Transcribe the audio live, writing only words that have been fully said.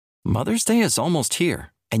Mother's Day is almost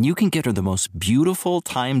here, and you can get her the most beautiful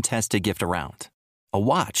time-tested gift around. A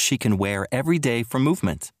watch she can wear every day from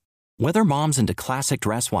Movement. Whether mom's into classic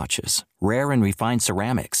dress watches, rare and refined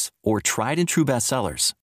ceramics, or tried and true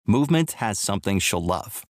bestsellers, Movement has something she'll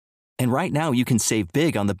love. And right now you can save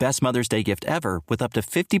big on the best Mother's Day gift ever with up to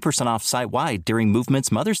 50% off site-wide during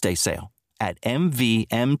Movement's Mother's Day sale at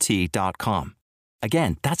MVMT.com.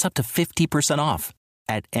 Again, that's up to 50% off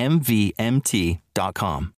at MVMT.com.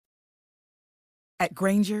 At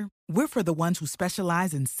Grainger, we're for the ones who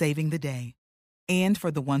specialize in saving the day and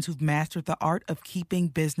for the ones who've mastered the art of keeping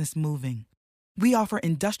business moving. We offer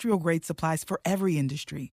industrial-grade supplies for every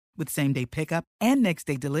industry with same-day pickup and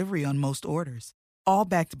next-day delivery on most orders, all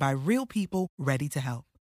backed by real people ready to help.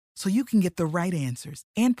 So you can get the right answers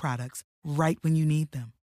and products right when you need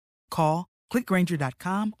them. Call,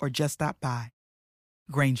 clickgrainger.com, or just stop by.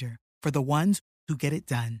 Grainger, for the ones who get it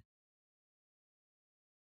done.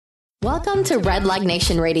 Welcome to Red Leg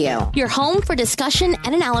Nation Radio, your home for discussion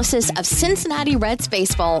and analysis of Cincinnati Reds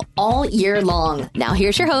baseball all year long. Now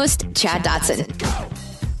here's your host, Chad Dotson.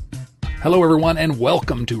 Hello, everyone, and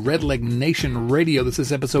welcome to Red Leg Nation Radio. This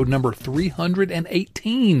is episode number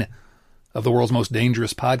 318 of the world's most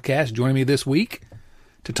dangerous podcast. Joining me this week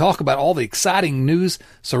to talk about all the exciting news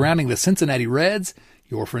surrounding the Cincinnati Reds,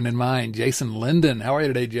 your friend and mine, Jason Linden. How are you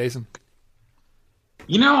today, Jason?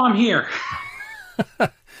 You know, I'm here.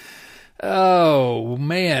 Oh,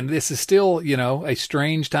 man, this is still, a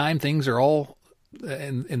strange time. Things are all,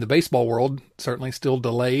 in the baseball world, certainly still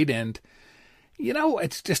delayed. And,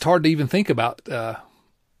 it's just hard to even think about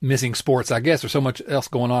missing sports, I guess. There's so much else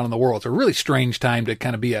going on in the world. It's a really strange time to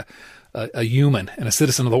kind of be a human and a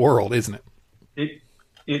citizen of the world, isn't it?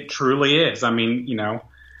 It truly is. I mean,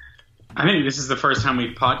 I think this is the first time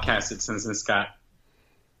we've podcasted since this got...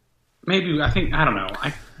 Maybe, I don't know.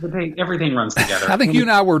 Everything runs together. I think you and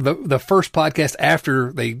I were the first podcast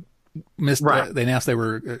after they missed, right. They announced they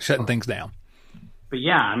were shutting things down. But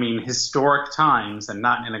yeah, I mean, historic times and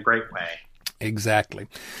not in a great way. Exactly.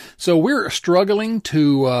 So we're struggling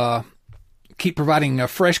to keep providing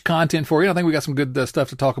fresh content for you. I think we got some good stuff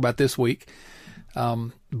to talk about this week.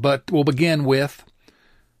 But we'll begin with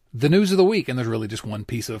the news of the week. And there's really just one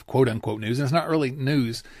piece of quote-unquote news. And it's not really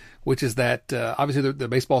news, which is that obviously the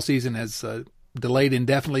baseball season has delayed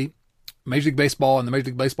indefinitely. Major League Baseball and the Major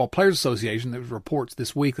League Baseball Players Association, there was reports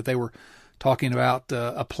this week that they were talking about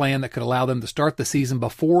a plan that could allow them to start the season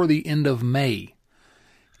before the end of May,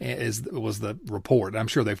 was the report. I'm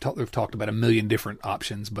sure they've talked about a million different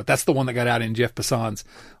options, but that's the one that got out in Jeff Passan's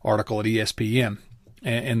article at ESPN.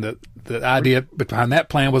 And the idea behind that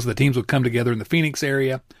plan was the teams would come together in the Phoenix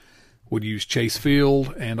area, would use Chase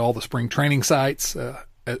Field and all the spring training sites,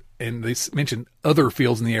 and they mentioned other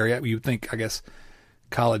fields in the area. You'd think, I guess,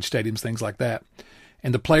 college stadiums, things like that.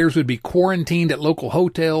 And the players would be quarantined at local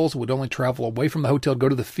hotels, would only travel away from the hotel to go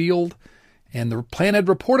to the field. And the plan had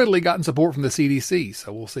reportedly gotten support from the CDC,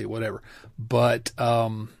 so we'll see, whatever. But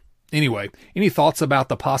anyway, any thoughts about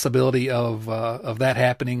the possibility of that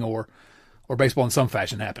happening or baseball in some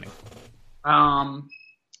fashion happening?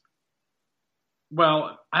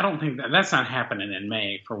 Well, I don't think that's not happening in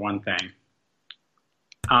May, for one thing.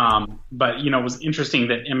 But, it was interesting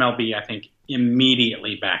that MLB, I think,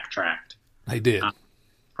 immediately backtracked. They did.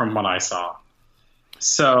 From what I saw.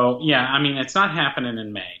 So, yeah, I mean, it's not happening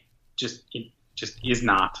in May. It just is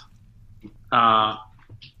not.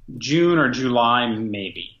 June or July,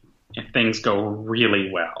 maybe, if things go really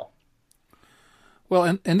well.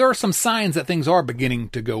 Well, and there are some signs that things are beginning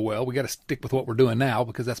to go well. We got to stick with what we're doing now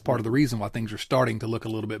because that's part of the reason why things are starting to look a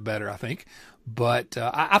little bit better, I think. But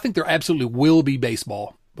I think there absolutely will be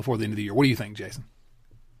baseball before the end of the year. What do you think, Jason?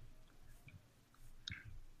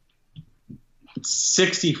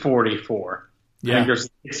 60-44. Yeah. I think there's a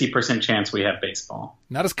 60% chance we have baseball.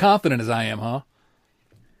 Not as confident as I am, huh?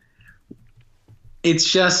 It's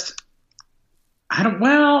just,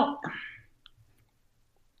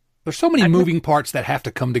 there's so many moving parts that have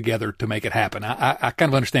to come together to make it happen. I kind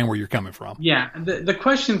of understand where you're coming from. Yeah. The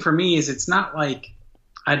question for me is, it's not like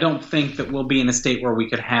I don't think that we'll be in a state where we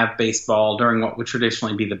could have baseball during what would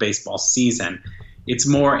traditionally be the baseball season. It's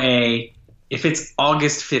more if it's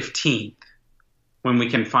August 15th when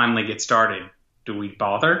we can finally get started, do we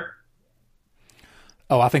bother?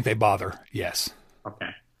 Oh, I think they bother. Yes.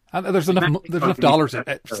 Okay. There's enough dollars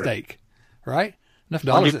at stake, right? Enough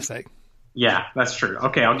dollars at stake. Yeah, that's true.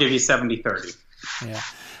 Okay, I'll give you 70-30. Yeah.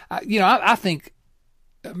 I think,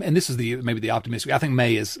 and this is maybe the optimistic, I think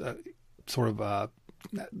May is sort of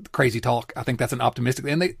crazy talk. I think that's an optimistic.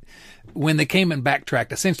 And when they came and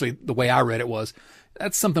backtracked, essentially the way I read it was,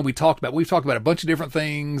 that's something we talked about. We've talked about a bunch of different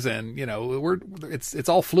things, and it's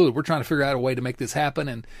all fluid. We're trying to figure out a way to make this happen,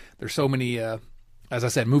 and there's so many, as I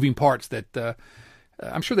said, moving parts that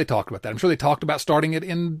I'm sure they talked about that. I'm sure they talked about starting it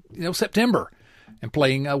in September and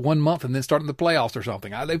playing 1 month and then starting the playoffs or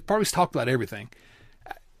something. They've probably talked about everything.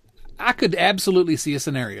 I could absolutely see a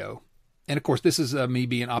scenario, and of course this is me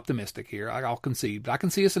being optimistic here. I'll concede, but I can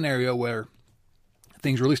see a scenario where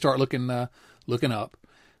things really start looking up.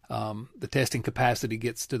 The testing capacity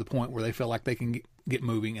gets to the point where they feel like they can get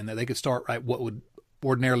moving, and that they could start what would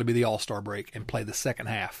ordinarily be the All-Star break and play the second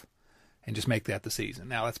half and just make that the season.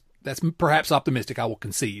 Now that's perhaps optimistic, I will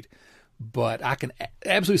concede, but I can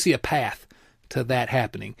absolutely see a path to that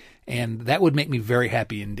happening, and that would make me very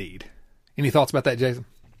happy indeed. Any thoughts about that, Jason?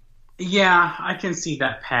 Yeah, I can see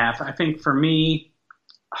that path. I think for me,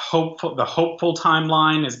 the hopeful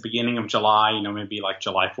timeline is beginning of July, maybe like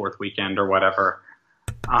July 4th weekend or whatever.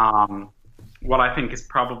 What I think is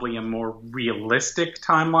probably a more realistic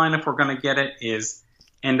timeline, if we're going to get it, is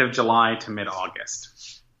end of July to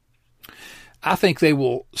mid-August. I think they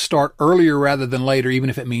will start earlier rather than later, even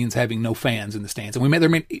if it means having no fans in the stands. And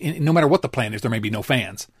no matter what the plan is, there may be no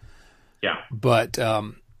fans. Yeah. But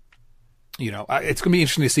it's going to be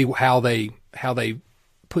interesting to see how they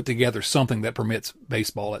put together something that permits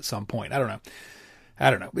baseball at some point. I don't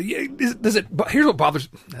know. But here's what bothers.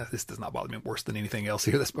 This does not bother me worse than anything else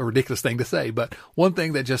here. That's a ridiculous thing to say. But one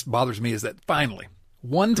thing that just bothers me is that finally,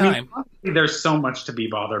 one time, there's so much to be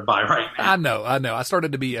bothered by right now. I know. I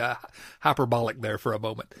started to be hyperbolic there for a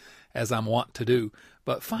moment, as I'm wont to do.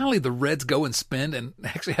 But finally, the Reds go and spend and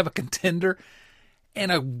actually have a contender,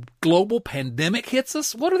 and a global pandemic hits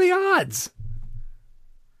us. What are the odds?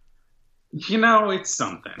 It's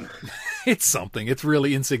something. It's something. It's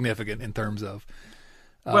really insignificant in terms of.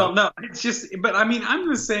 Well, no, it's just. But I mean, I'm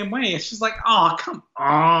the same way. It's just like, oh, come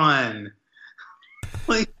on.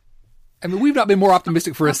 We've not been more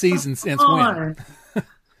optimistic for a season since when?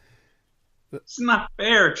 It's not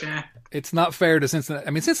fair, Jack. It's not fair to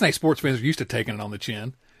Cincinnati. Cincinnati sports fans are used to taking it on the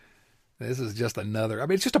chin. This is just another.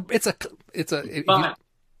 What's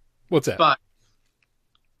that?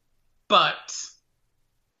 But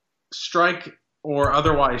strike or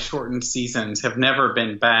otherwise shortened seasons have never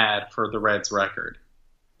been bad for the Reds' record.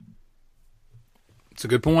 It's a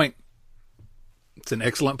good point. It's an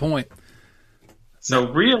excellent point.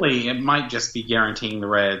 So really, it might just be guaranteeing the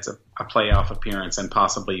Reds a playoff appearance and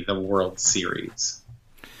possibly the World Series.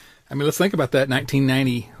 Let's think about that.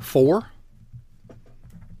 1994,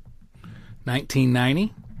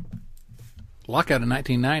 1990, lockout in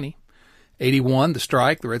 1990, 81, the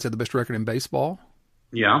strike. The Reds had the best record in baseball.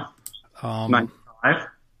 Yeah. 95.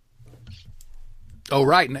 Oh,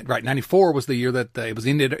 right. 94 was the year that it was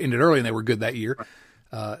ended early, and they were good that year.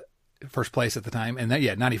 First place at the time. And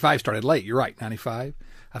 95 started late. You're right, 95.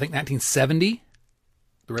 I think 1970,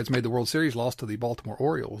 the Reds made the World Series, lost to the Baltimore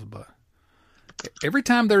Orioles. But every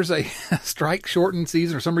time there's a strike shortened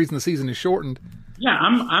season, or some reason the season is shortened. Yeah,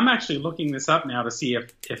 I'm actually looking this up now to see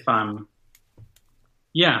if I'm.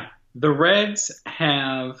 Yeah, the Reds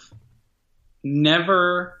have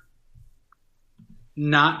never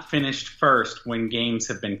not finished first when games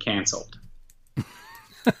have been canceled.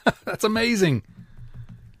 That's amazing.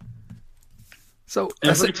 So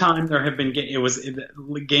every time there have been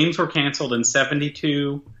games were canceled in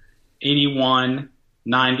 72, 81,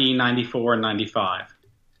 90, 94, and 95.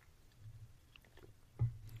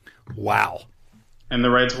 Wow. And the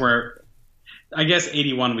Reds were, I guess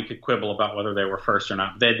 81 we could quibble about whether they were first or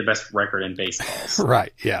not. They had the best record in baseball. So.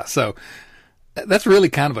 Right, yeah. So that's really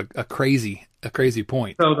kind of a crazy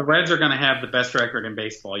point. So the Reds are going to have the best record in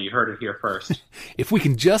baseball. You heard it here first. If we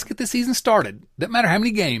can just get the season started, doesn't matter how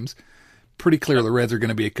many games, pretty clear the Reds are going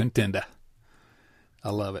to be a contender. I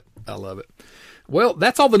love it. Well,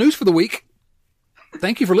 that's all the news for the week.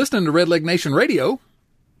 Thank you for listening to Red Leg Nation Radio.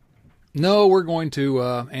 No, we're going to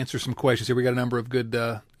answer some questions here. We got a number of good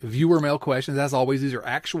viewer mail questions. As always, these are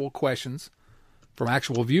actual questions from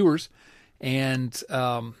actual viewers. And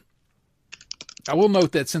I will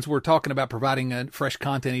note that since we're talking about providing fresh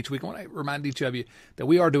content each week, I want to remind each of you that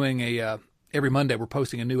we are doing every Monday, we're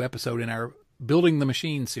posting a new episode in our Building the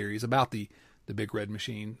Machine series about the Big Red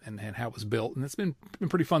Machine and how it was built. And it's been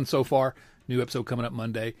pretty fun so far. New episode coming up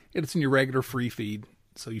Monday. It's in your regular free feed,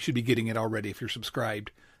 so you should be getting it already if you're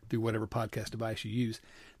subscribed through whatever podcast device you use.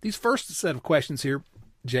 These first set of questions here,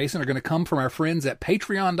 Jason, are going to come from our friends at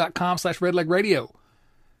patreon.com/redlegradio,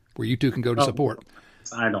 where you too can go to support.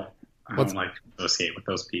 I don't like to associate with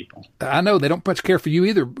those people. I know they don't much care for you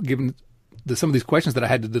either, given some of these questions that I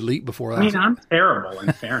had to delete before. I'm terrible,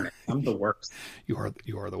 in fairness. I'm the worst. You are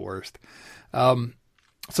the worst. So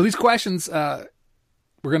these questions,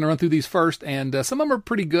 we're going to run through these first, and some of them are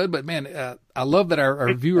pretty good. But man, I love that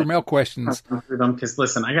our viewer mail questions. Because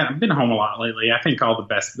listen, I've been home a lot lately. I think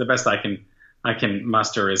the best I can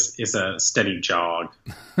muster is a steady jog.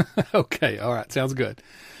 Okay, all right, sounds good.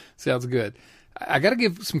 I got to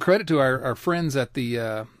give some credit to our friends at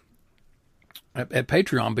the at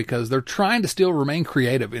Patreon, because they're trying to still remain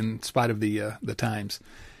creative in spite of the times.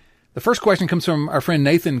 The first question comes from our friend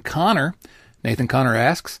Nathan Connor. Nathan Connor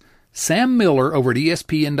asks, Sam Miller over at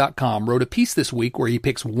ESPN.com wrote a piece this week where he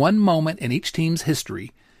picks one moment in each team's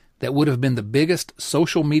history that would have been the biggest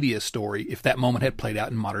social media story if that moment had played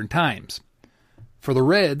out in modern times. For the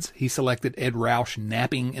Reds, he selected Ed Roush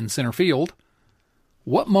napping in center field.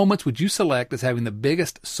 What moments would you select as having the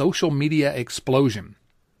biggest social media explosion?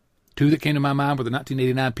 Two that came to my mind were the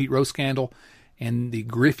 1989 Pete Rose scandal and the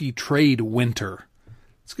Griffey trade winter.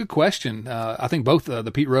 It's a good question. I think both the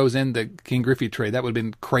Pete Rose and the King Griffey trade, that would have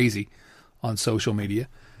been crazy on social media.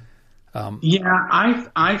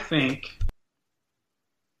 I think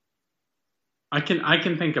I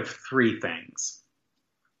can think of three things.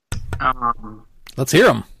 Let's hear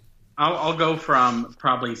them. I'll go from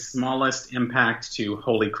probably smallest impact to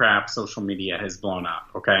holy crap, social media has blown up,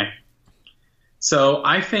 okay? So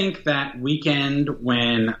I think that weekend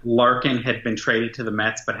when Larkin had been traded to the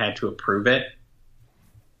Mets but had to approve it.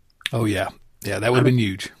 Oh, yeah. Yeah, that would have been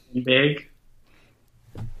huge. Big.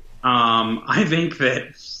 I think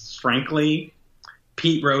that, frankly,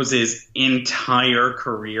 Pete Rose's entire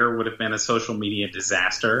career would have been a social media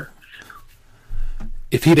disaster.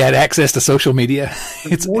 If he'd had access to social media.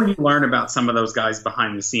 The more you learn about some of those guys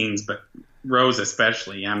behind the scenes, but Rose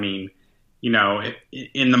especially, I mean, you know,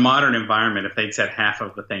 in the modern environment, if they'd said half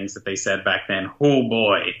of the things that they said back then, oh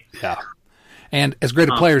boy. Yeah. And as great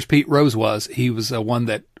a player as Pete Rose was, he was one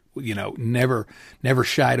that, you know, never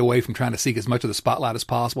shied away from trying to seek as much of the spotlight as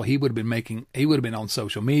possible. He would have been on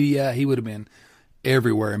social media. He would have been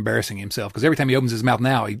everywhere embarrassing himself, because every time he opens his mouth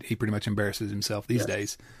now, he pretty much embarrasses himself these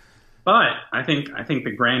days. But I think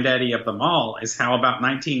the granddaddy of them all is how about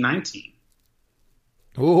 1919?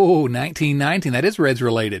 Oh, 1919. That is Reds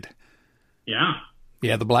related. Yeah.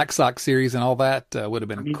 Yeah, the Black Sox series and all that would have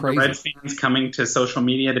been crazy. The Reds fans coming to social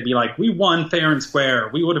media to be like, we won fair and square.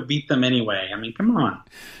 We would have beat them anyway. I mean, come on.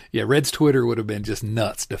 Yeah, Reds Twitter would have been just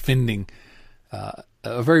nuts defending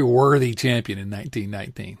a very worthy champion in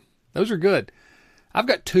 1919. Those are good. I've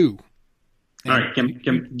got two. All right, give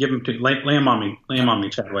them to lay them on me. Lay them on me,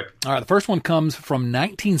 Chadwick. All right, the first one comes from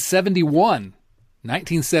 1971.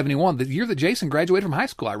 1971, the year that Jason graduated from high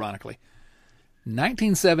school, ironically.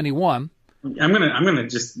 1971. I'm gonna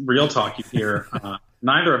just real talk you here.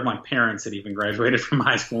 Neither of my parents had even graduated from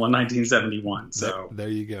high school in 1971. So there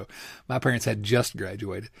you go. My parents had just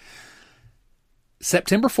graduated.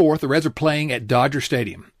 September 4th, the Reds are playing at Dodger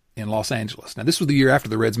Stadium in Los Angeles. Now, this was the year after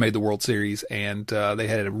the Reds made the World Series, and they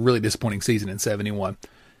had a really disappointing season in 71.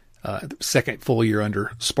 Second full year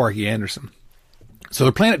under Sparky Anderson. So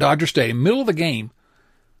they're playing at Dodger Stadium. Middle of the game,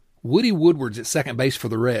 Woody Woodward's at second base for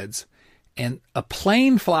the Reds, and a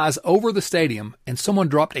plane flies over the stadium, and someone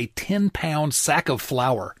dropped a 10-pound sack of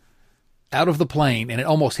flour out of the plane, and it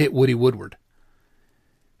almost hit Woody Woodward.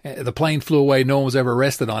 The plane flew away. No one was ever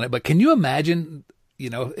arrested on it. But can you imagine, you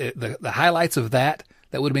know, the highlights of that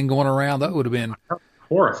would have been going around? That would have been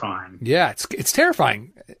horrifying. Yeah, it's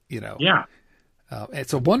terrifying, you know. Yeah.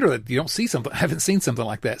 It's a wonder that you haven't seen something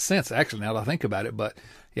like that since, actually, now that I think about it. But,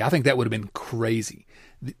 yeah, I think that would have been crazy.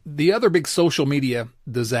 The other big social media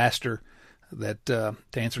disaster that, to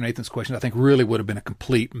answer Nathan's question, I think really would have been a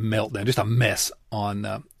complete meltdown, just a mess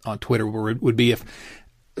on Twitter, would be if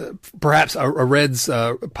perhaps a Reds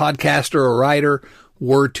podcaster or writer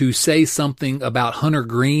were to say something about Hunter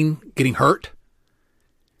Green getting hurt,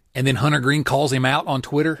 and then Hunter Green calls him out on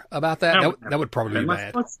Twitter about that. That would probably be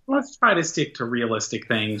bad. Let's try to stick to realistic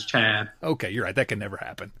things, Chad. Okay, you're right. That can never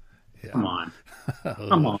happen. Yeah. Come on.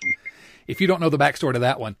 Come on. If you don't know the backstory to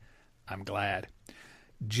that one, I'm glad.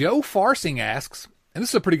 Joe Farsing asks, and this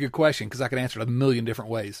is a pretty good question because I could answer it a million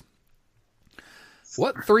different ways.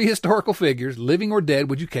 What three historical figures, living or dead,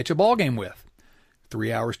 would you catch a ball game with?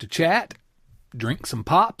 3 hours to chat, drink some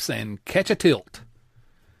pops, and catch a tilt.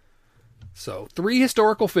 So, three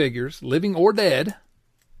historical figures, living or dead,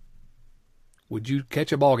 would you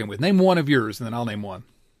catch a ball game with? Name one of yours, and then I'll name one.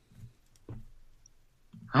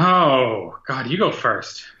 Oh, God, you go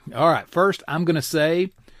first. All right, first I'm going to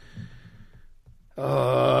say...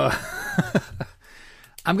 I'm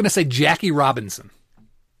going to say Jackie Robinson.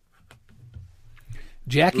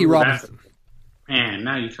 Robinson. Man,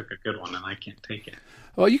 now you took a good one, and I can't take it.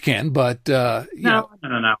 Well, you can, but no. We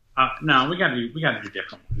got to do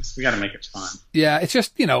different ones. We got to make it fun. Yeah, it's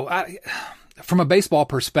just from a baseball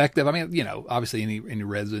perspective, I mean, obviously any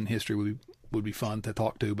Reds in history would be fun to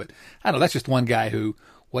talk to, but I don't know, that's just one guy who,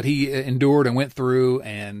 what he endured and went through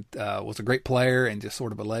and was a great player and just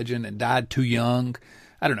sort of a legend and died too young.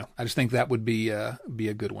 I don't know. I just think that would be a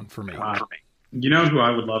good one for me. You know who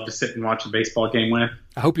I would love to sit and watch a baseball game with?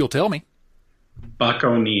 I hope you'll tell me. Buck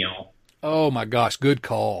O'Neil. Oh, my gosh. Good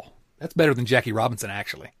call. That's better than Jackie Robinson,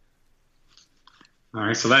 actually. All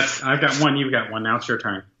right, so I've got one, you've got one. Now it's your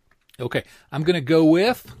turn. Okay. I'm going to go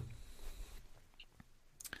with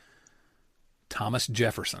Thomas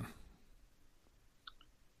Jefferson.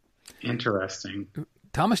 Interesting.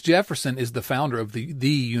 Thomas Jefferson is the founder of the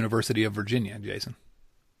University of Virginia, Jason.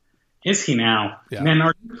 Is he now? Yeah. Man,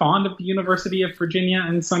 are you fond of the University of Virginia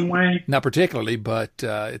in some way? Not particularly, but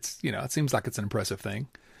it's it seems like it's an impressive thing.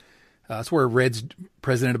 It's where Reds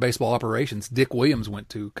president of baseball operations, Dick Williams, went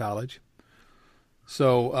to college.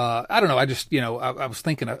 So I don't know. I just I was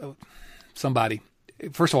thinking of somebody.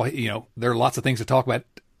 First of all, there are lots of things to talk about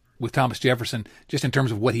with Thomas Jefferson, just in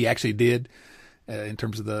terms of what he actually did, in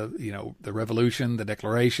terms of the Revolution, the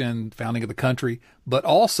Declaration, founding of the country, but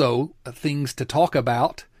also things to talk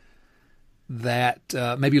about that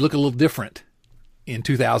maybe look a little different in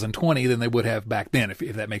 2020 than they would have back then, if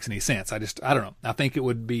that makes any sense. I don't know. I think it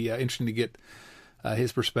would be interesting to get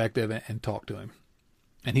his perspective and talk to him.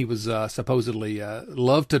 And he was supposedly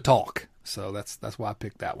loved to talk, so that's why I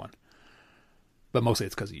picked that one. But mostly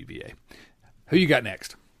it's because of UVA. Who you got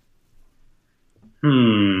next? I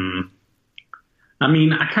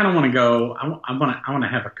mean, I kind of want to go. I want to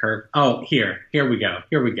have a curve. Oh, here we go.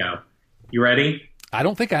 You ready? I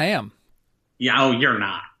don't think I am. Yeah. Oh, you're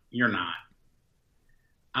not.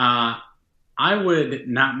 I would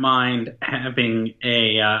not mind having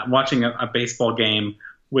watching a baseball game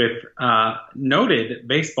with noted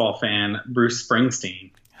baseball fan Bruce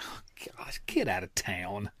Springsteen. Gosh, get out of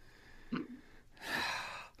town.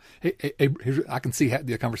 Hey, I can see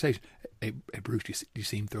the conversation. Hey, Bruce, do you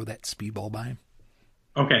see him throw that speedball by him?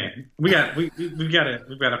 Okay, we've got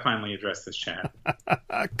to finally address this, Chad.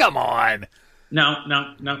 Come on.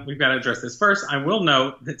 No, we've got to address this. First, I will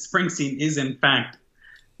note that Springsteen is, in fact,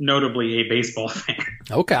 notably a baseball fan.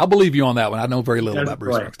 Okay, I'll believe you on that one. I know very little about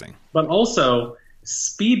Bruce Springsteen. But also,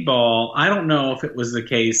 speedball, I don't know if it was the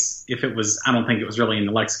case, I don't think it was really in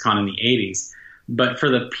the lexicon in the 80s. But for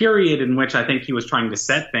the period in which I think he was trying to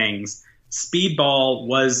set things, speedball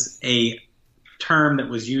was a term that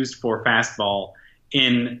was used for fastball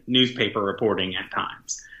in newspaper reporting at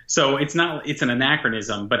times. So it's an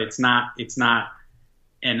anachronism, but it's not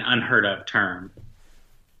an unheard of term.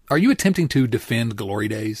 Are you attempting to defend Glory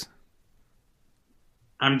Days?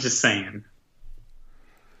 I'm just saying.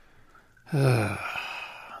 All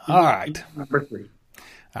right. Number 3.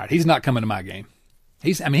 All right, he's not coming to my game.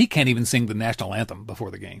 He can't even sing the national anthem before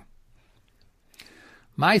the game.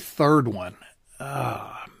 My third one,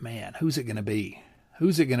 oh man, who's it going to be?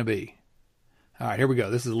 All right, here we go.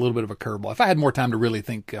 This is a little bit of a curveball. If I had more time to really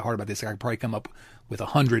think hard about this, I could probably come up with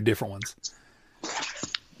 100 different ones.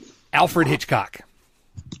 Alfred Hitchcock.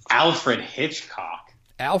 Alfred Hitchcock.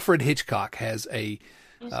 Alfred Hitchcock has a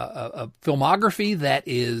filmography that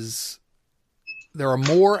is. There are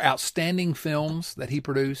more outstanding films that he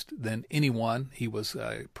produced than anyone. He was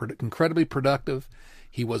incredibly productive.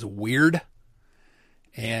 He was weird,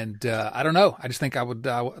 and I don't know. I just think I would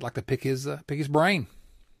like to pick his brain.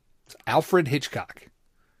 It's Alfred Hitchcock.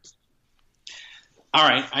 All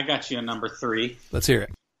right, I got you a number 3. Let's hear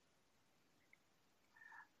it.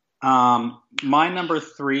 My number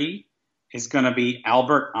 3 is going to be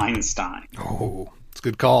Albert Einstein. Oh, it's a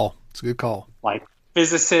good call. Like,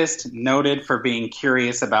 physicist, noted for being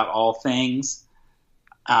curious about all things.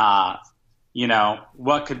 What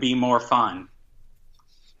could be more fun?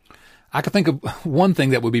 I could think of one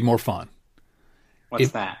thing that would be more fun.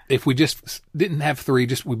 What's that? If we just didn't have 3,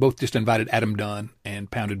 we both just invited Adam Dunn and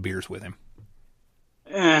pounded beers with him.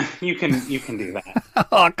 You can do that.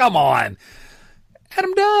 Oh, come on.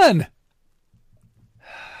 Adam Dunn.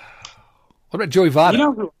 What about Joey Votto? You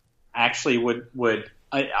know who actually would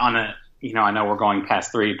on a, I know we're going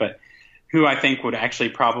past 3, but who I think would actually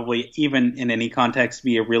probably, even in any context,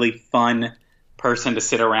 be a really fun person to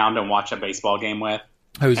sit around and watch a baseball game with.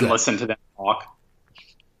 Who's and that? Listen to them talk.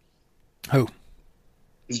 Who?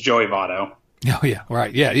 It's Joey Votto. Oh, yeah,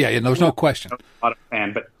 right. Yeah, there's no question. I'm not a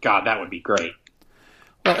fan, but God, that would be great.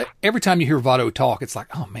 Well, every time you hear Votto talk, it's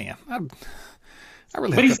like, oh, man, I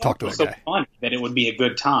really have to talk to that guy. But he's so funny that it would be a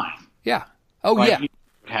good time. Yeah. Oh, like, yeah. You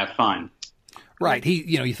would have fun. Right. He,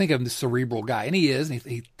 you think of him as a cerebral guy, and he is, and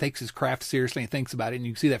he takes his craft seriously and thinks about it, and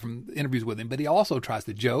you can see that from interviews with him, but he also tries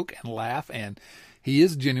to joke and laugh, and He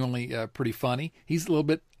is genuinely pretty funny. He's a little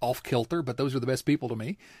bit off kilter, but those are the best people to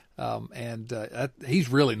me. He's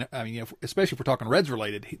really, I mean, especially if we're talking Reds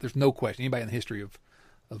related, there's no question. Anybody in the history of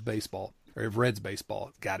baseball or of Reds baseball,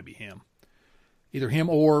 it's got to be him. Either him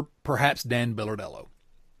or perhaps Dan Billardello.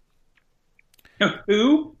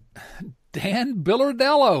 Who? Dan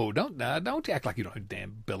Billardello. Don't act like you don't know who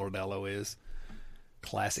Dan Billardello is.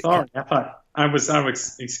 Classic. Sorry, I was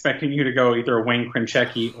expecting you to go either Wayne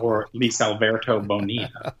Krenchecki or Luis Alberto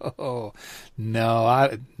Bonilla. Oh,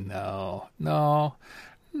 no.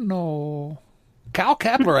 Kyle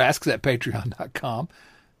Kapler asks at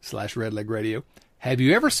patreon.com/redlegradio, have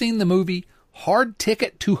you ever seen the movie Hard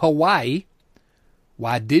Ticket to Hawaii?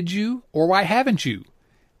 Why did you or why haven't you?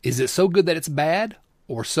 Is it so good that it's bad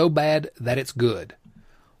or so bad that it's good?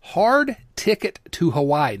 Hard Ticket to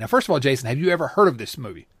Hawaii. Now, first of all, Jason, have you ever heard of this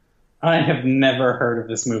movie? I have never heard of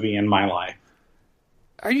this movie in my life.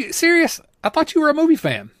 Are you serious? I thought you were a movie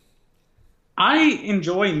fan. I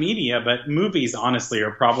enjoy media, but movies, honestly, are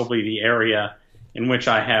probably the area in which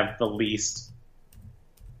I have the least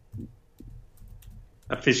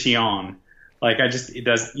afición. Like, it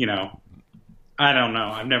does, I don't know.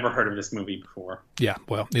 I've never heard of this movie before. Yeah,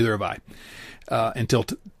 well, neither have I. Until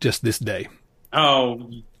just this day. Oh,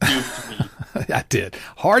 you duped me. I did.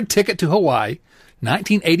 Hard Ticket to Hawaii,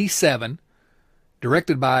 1987,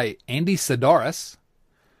 directed by Andy Sidaris,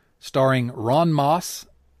 starring Ron Moss,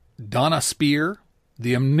 Donna Spear,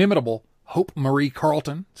 the inimitable Hope Marie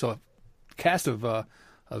Carlton, so a cast of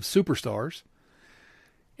superstars.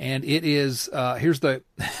 And it is, here's the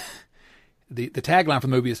tagline for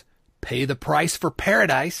the movie is, pay the price for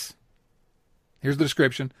paradise. Here's the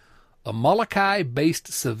description. A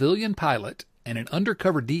Molokai-based civilian pilot and an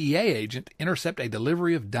undercover DEA agent intercept a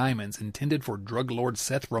delivery of diamonds intended for drug lord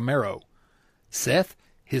Seth Romero. Seth,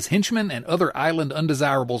 his henchmen, and other island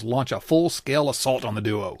undesirables launch a full-scale assault on the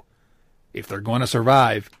duo. If they're going to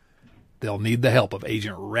survive, they'll need the help of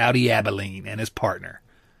Agent Rowdy Abilene and his partner.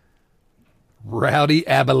 Rowdy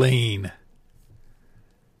Abilene.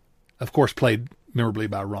 Of course, played memorably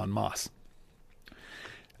by Ron Moss.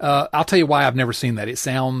 I'll tell you why I've never seen that. It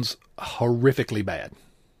sounds horrifically bad.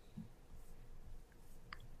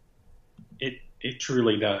 It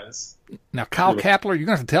truly does. Now, Kyle Kapler, you're going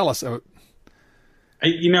to have to tell us. Can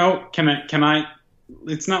I?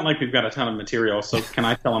 It's not like we've got a ton of material, so can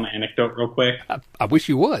I tell an anecdote real quick? I wish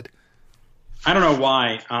you would. I don't know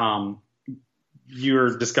why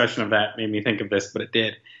your discussion of that made me think of this, but it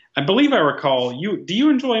did. I believe I recall do you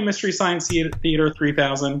enjoy Mystery Science Theater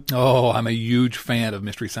 3000? Oh, I'm a huge fan of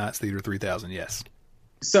Mystery Science Theater 3000. Yes.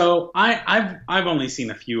 So I've only seen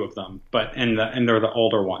a few of them, and they're the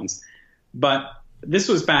older ones. But this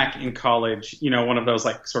was back in college, one of those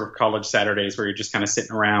like sort of college Saturdays where you're just kind of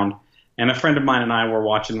sitting around. And a friend of mine and I were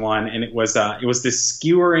watching one, and it was this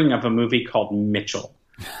skewering of a movie called Mitchell.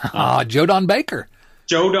 Joe Don Baker.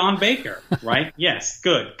 Joe Don Baker, right? Yes,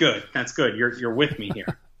 good. That's good. You're with me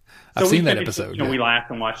here. I've seen that episode. We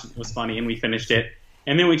laughed and watched it. It was funny, and we finished it.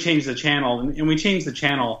 And then we changed the channel,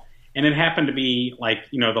 and it happened to be like,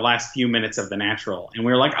 the last few minutes of The Natural. And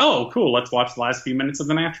we were like, oh, cool, let's watch the last few minutes of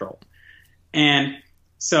The Natural. And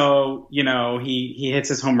so, he hits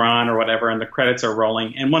his home run or whatever, and the credits are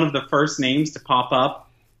rolling. And one of the first names to pop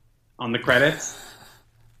up on the credits,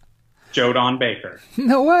 Joe Don Baker.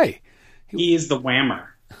 No way. He is the Whammer.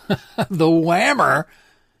 The Whammer?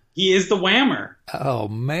 He is the Whammer. Oh,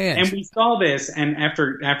 man. And we saw this, and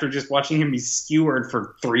after just watching him be skewered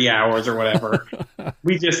for 3 hours or whatever,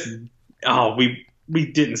 we didn't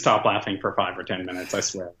stop laughing for 5 or 10 minutes, I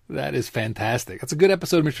swear. That is fantastic. That's a good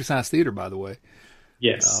episode of Mystery Science Theater, by the way.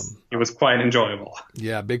 Yes, it was quite enjoyable.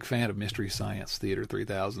 Yeah, big fan of Mystery Science Theater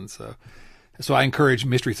 3000. So I encourage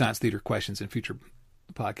Mystery Science Theater questions in future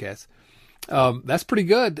podcasts. That's pretty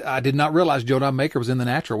good. I did not realize Joe Don Baker was in The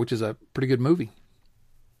Natural, which is a pretty good movie.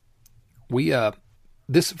 We're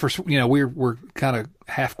kind of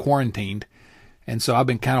half quarantined, and so I've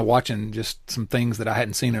been kind of watching just some things that I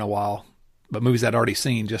hadn't seen in a while, but movies I'd already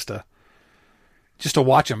seen just to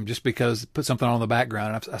watch them, just because put something on in the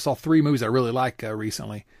background. And I saw 3 movies I really like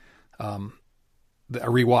recently. I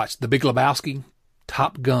rewatched The Big Lebowski,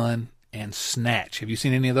 Top Gun, and Snatch. Have you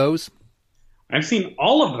seen any of those? I've seen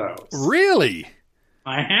all of those. Really?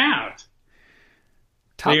 I have.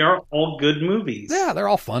 They are all good movies. Yeah, they're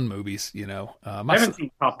all fun movies, I haven't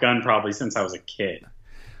seen Top Gun probably since I was a kid.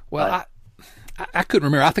 Well, I couldn't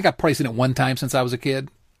remember. I think I've probably seen it one time since I was a kid.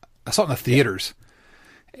 I saw it in the theaters.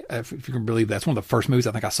 If you can believe that. It's one of the first movies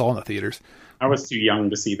I think I saw in the theaters. I was too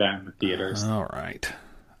young to see that in the theaters. All right.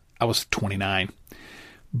 I was 29.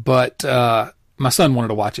 But my son wanted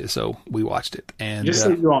to watch it, so we watched it. And just so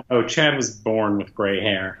you all know, Chad was born with gray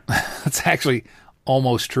hair. That's actually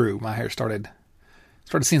almost true. My hair started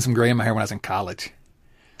seeing some gray in my hair when I was in college.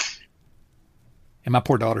 And my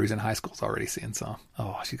poor daughter, who's in high school, is already seeing some.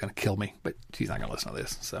 Oh, she's going to kill me, but she's not going to listen to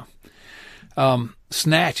this. So,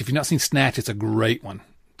 Snatch. If you've not seen Snatch, it's a great one.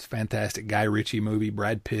 It's a fantastic. Guy Ritchie movie,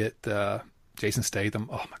 Brad Pitt, Jason Statham.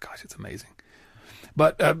 Oh, my gosh, it's amazing.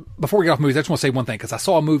 But before we get off movies, I just want to say one thing, because I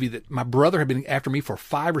saw a movie that my brother had been after me for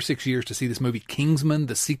 5 or 6 years to see this movie, Kingsman: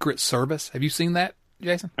 The Secret Service. Have you seen that,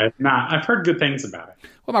 Jason? I've not. I've heard good things about it.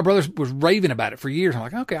 Well, my brother was raving about it for years. I'm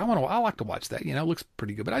like, okay, I like to watch that. You know, it looks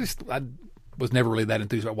pretty good. But I was never really that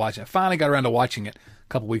enthused about watching it. I finally got around to watching it a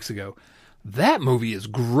couple weeks ago. That movie is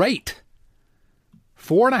great.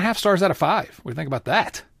 4.5 stars out of 5. What do you think about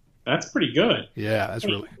that? That's pretty good. Yeah, that's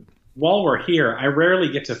really. While we're here, I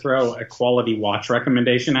rarely get to throw a quality watch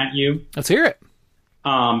recommendation at you. Let's hear it.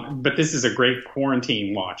 But this is a great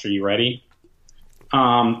quarantine watch. Are you ready?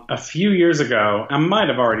 A few years ago, I might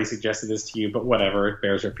have already suggested this to you, but whatever, it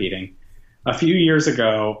bears repeating. A few years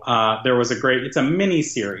ago, there was it's a mini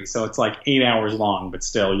series, so it's like 8 hours long, but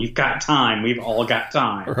still, you've got time. We've all got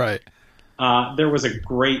time. Right. There was a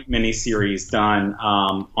great mini series done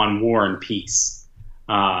on War and Peace.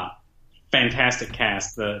 Fantastic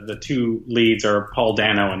cast. The two leads are Paul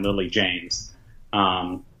Dano and Lily James.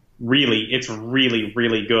 It's really,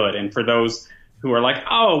 really good. And for those who are like,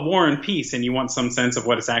 oh, War and Peace, and you want some sense of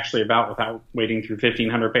what it's actually about without wading through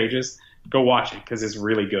 1,500 pages, go watch it, because it's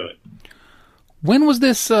really good. When was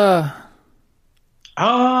this? 4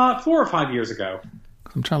 or 5 years ago.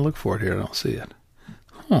 I'm trying to look for it here. I don't see it.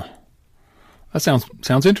 Huh. That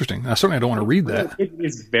sounds interesting. I certainly don't want to read that. It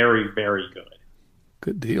is very, very good.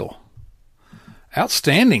 Good deal.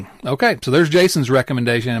 Outstanding. Okay, so there's Jason's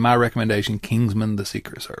recommendation and my recommendation, Kingsman: The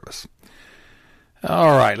Secret Service.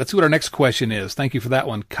 All right, let's see what our next question is. Thank you for that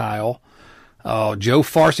one, Kyle. Joe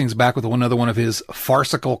Farsing's back with another one of his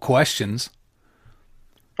farcical questions.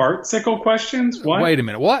 Farcical questions? What? Wait a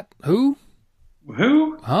minute. What? Who?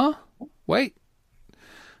 Huh? Wait.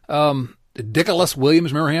 Dickolas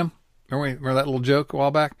Williams, remember him? Remember that little joke a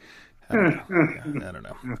while back? I don't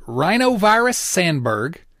know. Rhinovirus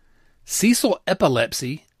Sandberg, Cecil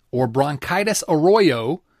Epilepsy, or Bronchitis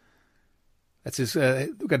Arroyo. That's his.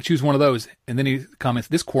 We've got to choose one of those. And then he comments,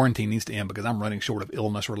 this quarantine needs to end because I'm running short of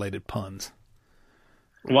illness-related puns.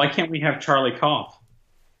 Why can't we have Charlie Cough?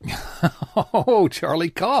 Oh, Charlie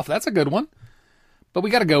Cough. That's a good one. But we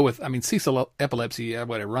got to go with, Cecil Epilepsy,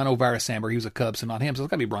 whatever, Rhinovirus Sandberg. He was a Cub, so not him. So it's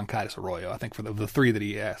got to be Bronchitis Arroyo, I think, for the three that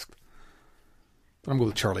he asked. But I'm going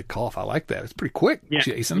with Charlie Cough. I like that. It's pretty quick,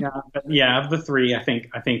 Jason. Yeah, of the three, I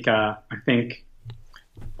think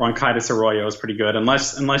Bronchitis Arroyo is pretty good,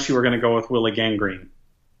 unless you were going to go with Willie Gangrene.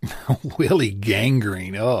 Willie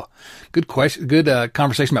Gangrene. Oh, good question. Good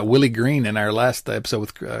conversation about Willie Green in our last episode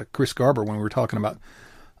with Chris Garber when we were talking about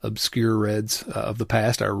obscure Reds of the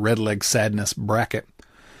past, our Red Leg Sadness bracket.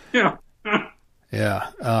 Yeah.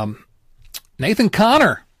 Yeah. Nathan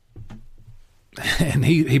Connor. And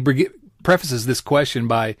he prefaces this question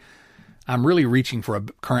by, I'm really reaching for a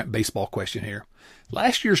current baseball question here.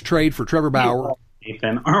 Last year's trade for Trevor Bauer.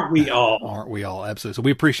 Nathan, aren't we all? Aren't we all? Absolutely. So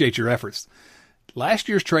we appreciate your efforts. Last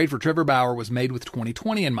year's trade for Trevor Bauer was made with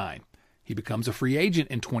 2020 in mind. He becomes a free agent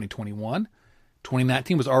in 2021.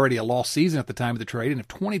 2019 was already a lost season at the time of the trade, and if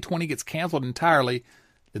 2020 gets canceled entirely,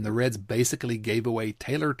 then the Reds basically gave away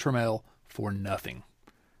Taylor Trammell for nothing.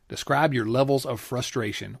 Describe your levels of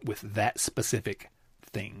frustration with that specific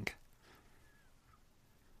thing.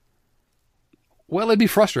 Well, it'd be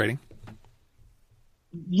frustrating.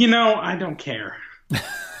 I don't care.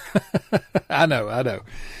 I know.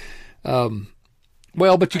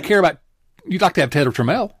 Well, but you'd like to have Taylor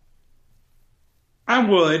Trammell. I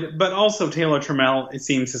would, but also Taylor Trammell, it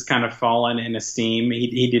seems, has kind of fallen in esteem.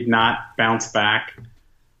 He did not bounce back.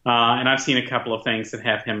 And I've seen a couple of things that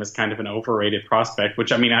have him as kind of an overrated prospect,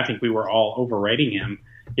 which, I think we were all overrating him.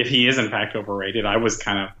 If he is, in fact, overrated, I was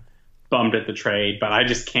kind of bummed at the trade, but I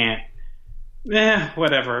just can't.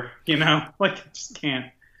 Whatever, I just can't.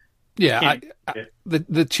 Yeah,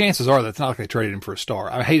 the chances are that it's not like they traded him for a star.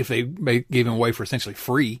 I hate if they gave him away for essentially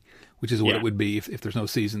free, which is what it would be if there's no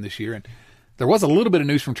season this year. And there was a little bit of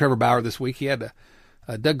news from Trevor Bauer this week. He had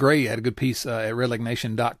Doug Gray had a good piece at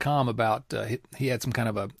redlegnation.com about he had some kind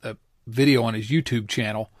of a video on his YouTube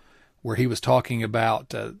channel where he was talking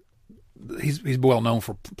about he's well known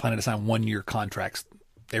for planning to sign 1-year contracts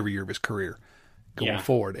every year of his career going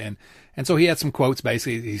forward. And so he had some quotes.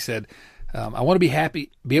 Basically, he said, I want to be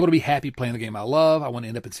able to be happy playing the game I love. I want to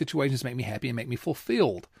end up in situations that make me happy and make me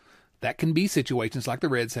fulfilled. that can be situations like the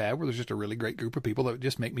Reds have where there's just a really great group of people that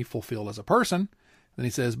just make me fulfilled as a person. Then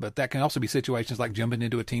he says, but that can also be situations like jumping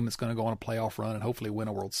into a team that's going to go on a playoff run and hopefully win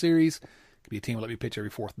a World Series. It could be a team that let me pitch every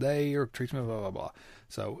fourth day or treats me blah, blah, blah.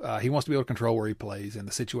 So he wants to be able to control where he plays and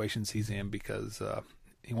the situations he's in because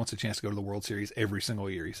he wants a chance to go to the World Series every single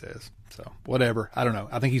year, he says. So whatever. I don't know.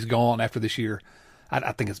 I think he's gone after this year.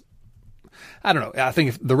 I think I don't know. I think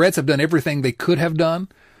if the Reds have done everything they could have done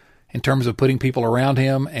in terms of putting people around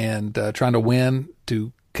him and trying to win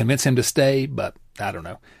to convince him to stay, but I don't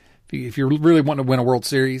know. If you're really wanting to win a World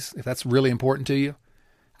Series, if that's really important to you,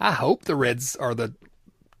 I hope the Reds are the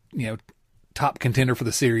top contender for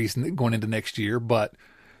the series going into next year. But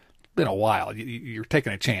it's been a while. You're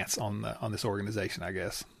taking a chance on this organization, I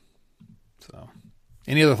guess. So,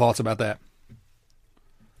 any other thoughts about that?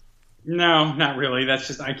 No, not really. That's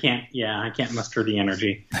just I can't muster the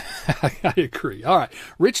energy. I agree. All right.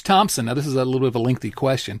 Rich Thompson. Now, this is a little bit of a lengthy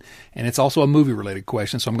question, and it's also a movie-related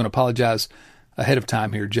question, so I'm going to apologize ahead of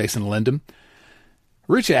time here, Jason Lindham.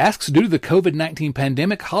 Rich asks, due to the COVID-19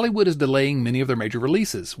 pandemic, Hollywood is delaying many of their major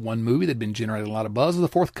releases. One movie that had been generating a lot of buzz is the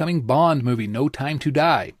forthcoming Bond movie, No Time to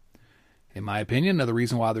Die. In my opinion, another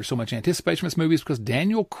reason why there's so much anticipation for this movie is because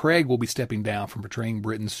Daniel Craig will be stepping down from portraying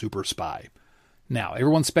Britain's super spy. Now,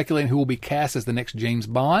 everyone's speculating who will be cast as the next James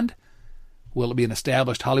Bond. Will it be an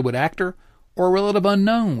established Hollywood actor, or will it be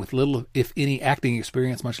unknown with little, if any, acting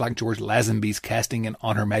experience, much like George Lazenby's casting in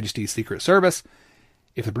On Her Majesty's Secret Service?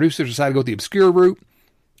 If the producers decide to go the obscure route,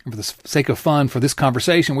 and for the sake of fun for this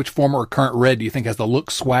conversation, which former or current Red do you think has the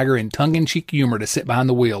look, swagger, and tongue-in-cheek humor to sit behind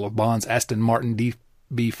the wheel of Bond's Aston Martin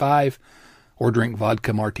DB5 or drink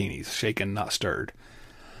vodka martinis, shaken, not stirred?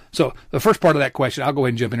 So the first part of that question, I'll go ahead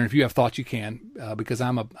and jump in, and if you have thoughts, you can, because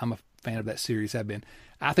I'm a fan of that series, have been.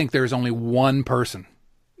 I think there's only one person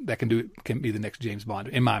that can be the next James Bond,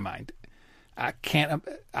 in my mind.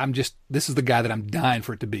 This is the guy that I'm dying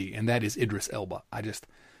for it to be, and that is Idris Elba.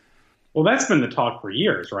 Well, that's been the talk for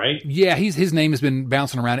years, right? Yeah, his name has been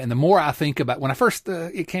bouncing around, and the more I think about, when I first,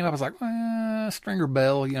 it came up, I was like, Stringer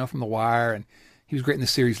Bell, from The Wire, and he was great in the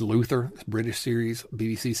series Luther, this British series,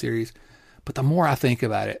 BBC series. But the more I think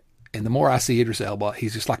about it, and the more I see Idris Elba,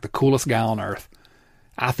 he's just like the coolest guy on earth.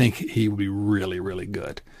 I think he would be really, really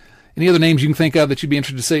good. Any other names you can think of that you'd be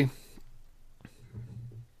interested to see?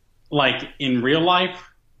 Like in real life?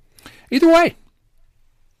 Either way.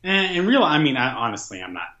 In real, honestly,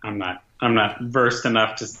 I'm not versed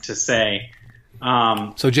enough to say.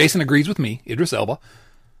 So Jason agrees with me, Idris Elba.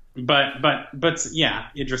 But yeah,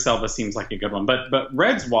 Idris Elba seems like a good one. But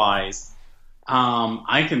Reds wise,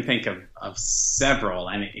 I can think of several,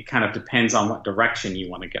 and it kind of depends on what direction you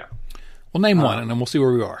want to go. Well, name one, and then we'll see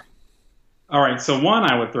where we are. All right, so one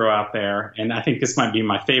I would throw out there, and I think this might be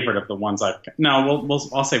my favorite of the ones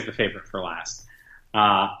I'll save the favorite for last.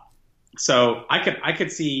 So I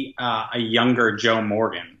could see a younger Joe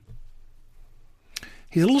Morgan.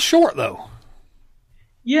 He's a little short though.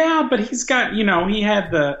 Yeah, but he's got he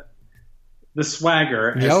had the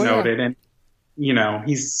swagger as noted, and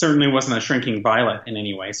he certainly wasn't a shrinking violet in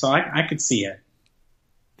any way. So I could see it.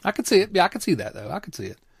 I could see it. Yeah, I could see that though. I could see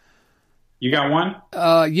it. You got one?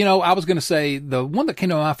 I was going to say the one that came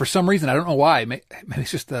to mind for some reason. I don't know why. Maybe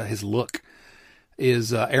it's just his look.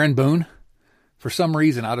 Is Aaron Boone? For some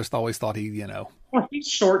reason, I just always thought he, Well, he's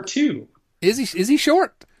short too. Is he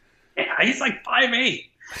short? Yeah, he's like 5'8".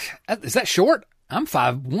 Is that short? I'm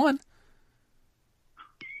 5'1".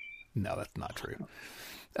 No, that's not true.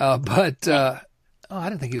 I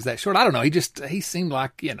didn't think he was that short. I don't know. He seemed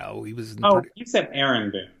like, he was. You said Aaron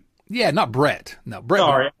Boone. Yeah, not Brett. No, Brett.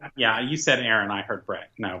 Sorry. Yeah, you said Aaron. I heard Brett.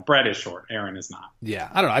 No, Brett is short. Aaron is not. Yeah,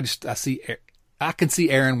 I don't know. I can see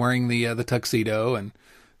Aaron wearing the tuxedo, and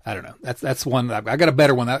I don't know. That's one. I got a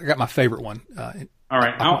better one. I got my favorite one. All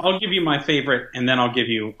right, I'll give you my favorite, and then I'll give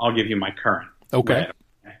you my current. Okay.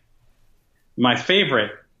 My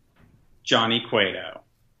favorite, Johnny Cueto.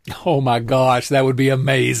 Oh my gosh, that would be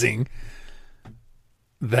amazing.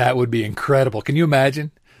 That would be incredible. Can you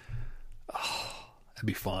imagine? Oh, that'd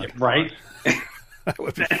be fun. Yeah, right? That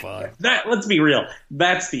would be fun. Let's be real.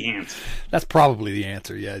 That's the answer. That's probably the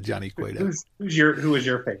answer. Yeah, Johnny Cueto. Who was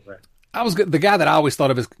your favorite? The guy that I always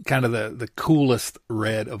thought of as kind of the coolest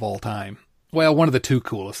Red of all time. Well, one of the two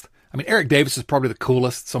coolest. I mean, Eric Davis is probably the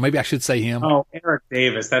coolest, so maybe I should say him. Oh, Eric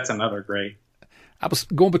Davis. That's another great. I was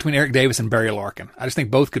going between Eric Davis and Barry Larkin. I just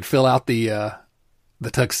think both could fill out the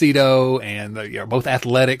tuxedo, and both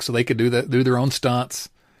athletic, so they could do their own stunts.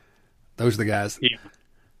 Those are the guys. Yeah.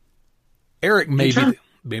 Eric may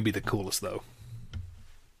be the coolest, though.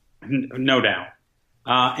 No doubt.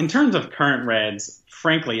 In terms of current Reds,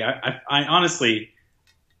 frankly, I honestly,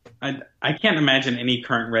 I can't imagine any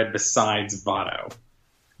current Red besides Votto.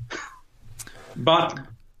 But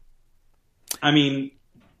I mean,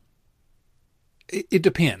 it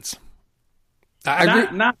depends. I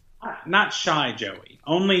agree. Not shy Joey.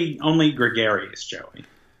 Only gregarious Joey.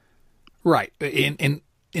 Right. In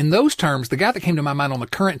those terms, the guy that came to my mind on the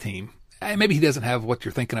current team, maybe he doesn't have what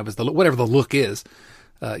you're thinking of as whatever the look is,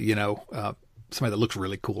 somebody that looks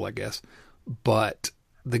really cool, I guess. But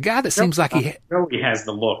the guy that seems like Joey has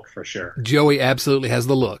the look for sure. Joey absolutely has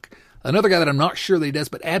the look. Another guy that I'm not sure that he does,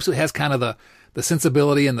 but absolutely has kind of the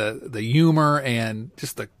sensibility and the humor and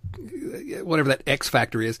just the whatever that X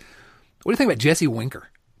factor is. What do you think about Jesse Winker?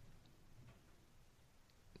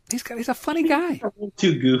 He's a funny guy. A little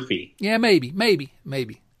too goofy. Yeah, maybe. A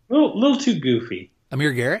little too goofy.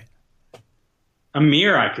 Amir Garrett?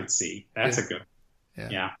 Amir, I could see. That's a good.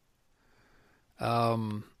 Yeah.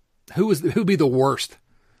 Who'd be the worst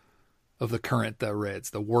of the current Reds?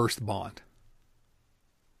 The worst Bond.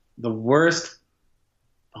 The worst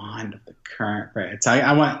Bond of the current Reds.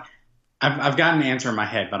 I've got an answer in my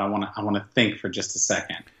head, but I want to think for just a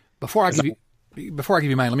second. Before I give you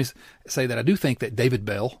mine, let me say that I do think that David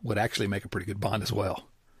Bell would actually make a pretty good Bond as well.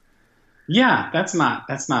 Yeah, that's not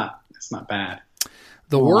bad.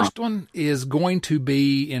 The worst one is going to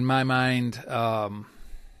be, in my mind,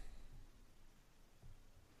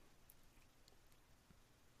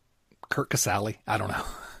 Kurt Casale. I don't know.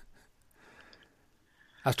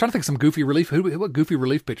 I was trying to think of some goofy relief. What goofy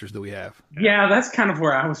relief pitchers do we have? Yeah, that's kind of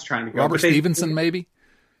where I was trying to go. Robert Stevenson, maybe?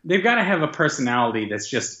 They've got to have a personality that's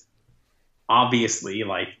just obviously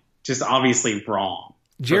wrong.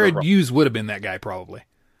 Jared Hughes would have been that guy probably.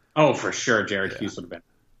 Oh, for sure. Jared Hughes would have been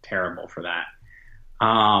terrible for that.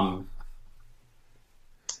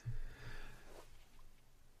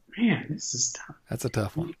 Man, this is tough. That's a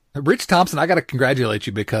tough one. Rich Thompson, I got to congratulate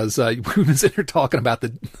you because we've been sitting here talking about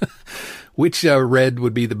which Red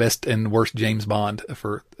would be the best and worst James Bond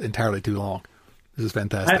for entirely too long. This is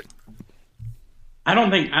fantastic. I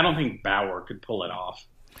don't think Bauer could pull it off.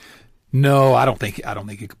 No, I don't think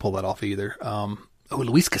he could pull that off either.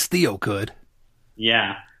 Luis Castillo could.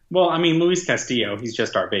 Yeah. Well, I mean, Luis Castillo, he's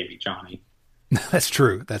just our baby Johnny. That's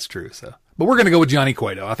true. So, but we're going to go with Johnny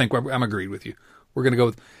Cueto. I think I'm agreed with you. We're going to go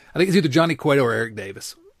with, I think it's either Johnny Cueto or Eric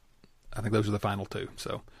Davis. I think those are the final two.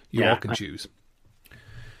 So you all can choose.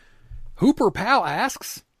 Hooper Powell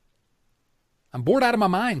asks, I'm bored out of my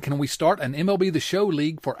mind. Can we start an MLB The Show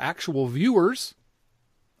league for actual viewers?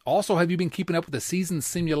 Also, have you been keeping up with the season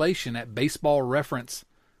simulation at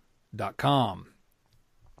baseballreference.com?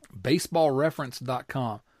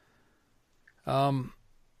 Baseballreference.com.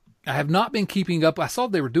 I have not been keeping up. I saw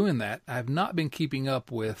they were doing that. I have not been keeping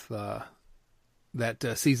up with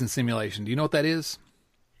that season simulation. Do you know what that is?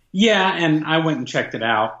 Yeah, and I went and checked it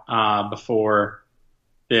out before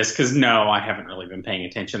this because, no, I haven't really been paying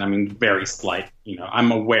attention. I mean, very slight.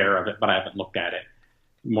 I'm aware of it, but I haven't looked at it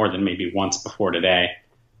more than maybe once before today.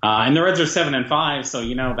 And the Reds are 7-5, so,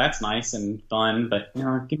 that's nice and fun, but,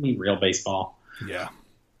 give me real baseball. Yeah.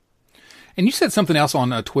 And you said something else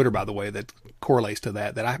on Twitter, by the way, that correlates to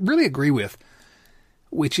that I really agree with,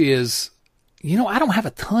 which is, I don't have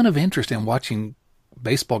a ton of interest in watching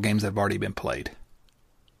baseball games that have already been played.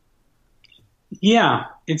 Yeah,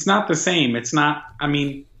 it's not the same. It's not,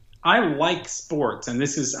 I like sports, and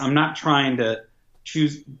I'm not trying to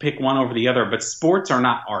pick one over the other, but sports are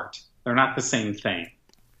not art. They're not the same thing.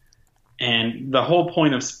 And the whole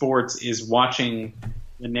point of sports is watching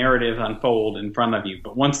the narrative unfold in front of you.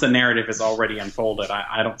 But once the narrative is already unfolded,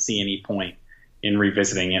 I don't see any point in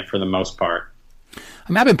revisiting it for the most part.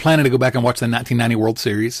 I've been planning to go back and watch the 1990 World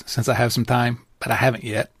Series since I have some time, but I haven't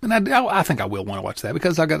yet. And I think I will want to watch that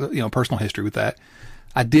because I've got personal history with that.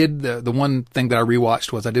 I did the one thing that I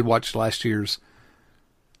rewatched was I did watch last year's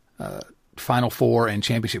Final Four and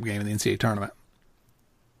championship game in the NCAA tournament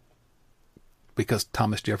because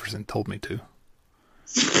Thomas Jefferson told me to.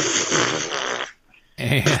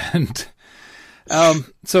 And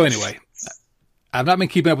so anyway, I've not been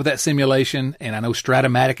keeping up with that simulation, and I know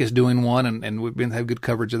Stratomatic is doing one, and we've been having good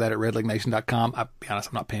coverage of that at redlegnation.com. I'll be honest,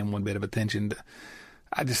 I'm not paying one bit of attention.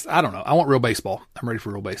 I don't know. I want real baseball. I'm ready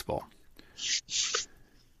for real baseball.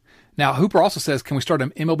 Now, Hooper also says, can we start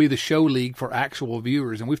an MLB The Show league for actual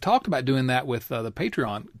viewers? And we've talked about doing that with the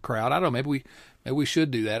Patreon crowd. I don't know. Maybe we should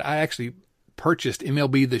do that. I actually purchased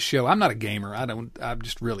MLB The Show. I'm not a gamer. I'm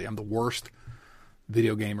the worst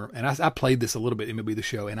video gamer. And I played this a little bit, MLB The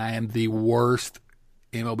Show, and I am the worst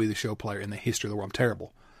MLB The Show player in the history of the world. I'm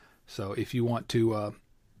terrible. So if you want to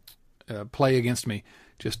play against me,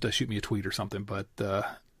 just shoot me a tweet or something. But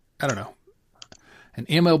I don't know. An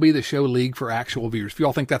MLB The Show league for actual viewers. If you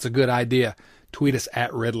all think that's a good idea, tweet us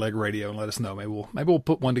at Redleg Radio and let us know. Maybe we'll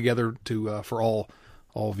put one together to for all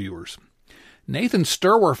viewers. Nathan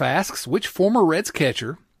Sturworth asks, which former Reds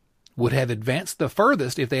catcher would have advanced the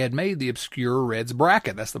furthest if they had made the obscure Reds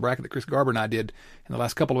bracket? That's the bracket that Chris Garber and I did in the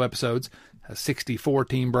last couple of episodes, a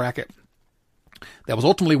 64-team bracket. That was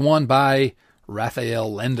ultimately won by Rafael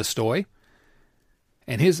Landestoi.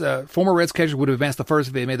 And his former Reds catcher would have advanced the first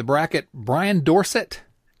if they made the bracket. Brian Dorsett,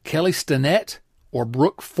 Kelly Stinnett, or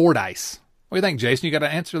Brooke Fordyce. What do you think, Jason? You got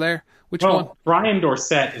an answer there? Which one? Brian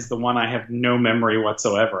Dorsett is the one I have no memory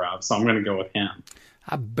whatsoever of, so I'm going to go with him.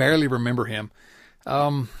 I barely remember him.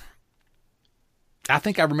 I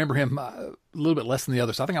think I remember him a little bit less than the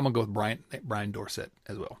others. So I think I'm going to go with Brian Dorsett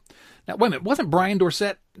as well. Now, wait a minute. Wasn't Brian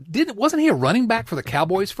Dorsett, wasn't he a running back for the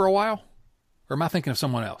Cowboys for a while? Or am I thinking of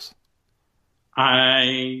someone else?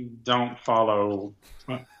 I don't follow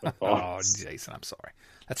football. Oh, Jason, I'm sorry.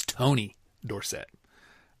 That's Tony Dorsett.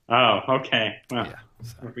 Oh, okay. Well, yeah,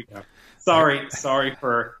 there we go. Sorry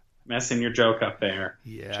for messing your joke up there.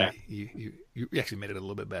 Yeah, you actually made it a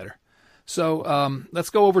little bit better. So let's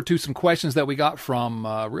go over to some questions that we got from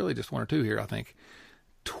really just one or two here, I think.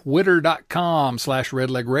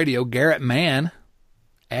 Twitter.com/RedlegRadio. Garrett Mann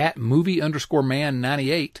at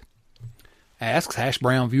movie_man98 asks, Hash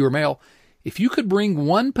Brown viewer mail, if you could bring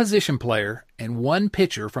one position player and one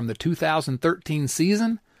pitcher from the 2013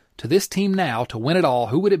 season to this team now to win it all,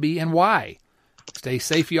 who would it be and why? Stay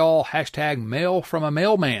safe, y'all. Hashtag mail from a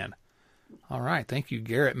mailman. All right. Thank you,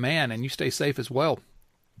 Garrett Mann, and you stay safe as well.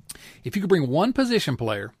 If you could bring one position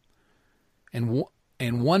player and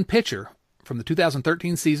one pitcher from the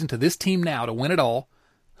 2013 season to this team now to win it all,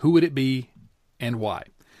 who would it be and why?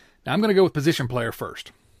 Now, I'm going to go with position player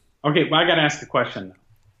first. Okay, well, I got to ask a question.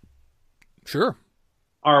 Sure.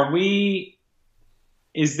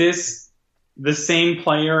 Is this the same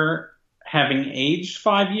player having aged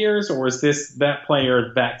 5 years, or is this that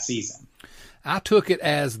player that season? I took it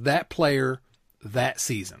as that player that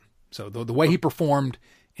season. So the way he performed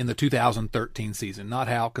in the 2013 season, not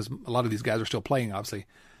how, because a lot of these guys are still playing, obviously,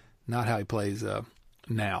 not how he plays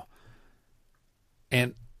now.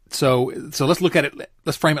 And so let's look at it.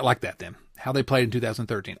 Let's frame it like that then, how they played in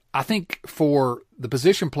 2013. I think for the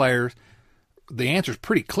position players, the answer is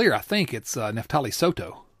pretty clear. I think it's Neftali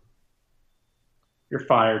Soto. You're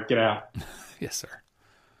fired. Get out. Yes, sir.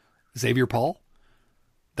 Xavier Paul?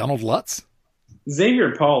 Donald Lutz?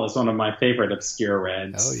 Xavier Paul is one of my favorite obscure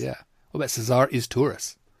Reds. Oh, yeah. What about Cesar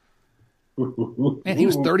Izturis? Man, he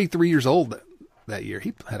was 33 years old that year.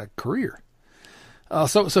 He had a career.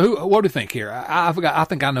 So what do you think here? I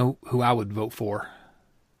think I know who I would vote for.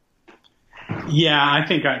 Yeah, I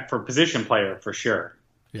think for position player for sure.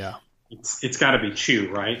 Yeah. It's got to be Chu,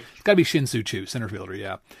 right? It's got to be Shin-Soo Choo, center fielder,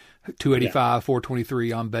 yeah. 285,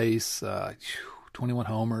 423 on base, 21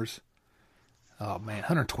 homers. Oh, man,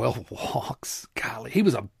 112 walks. Golly, he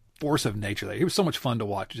was a force of nature there. He was so much fun to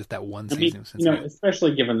watch just that one season.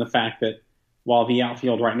 Especially given the fact that while the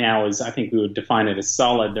outfield right now is, I think we would define it as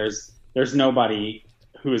solid, there's nobody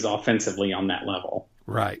who is offensively on that level.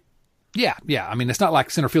 Right. Yeah. I mean, it's not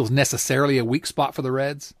like center field is necessarily a weak spot for the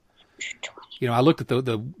Reds. I looked at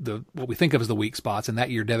the what we think of as the weak spots, and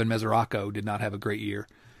that year Devin Mesoraco did not have a great year,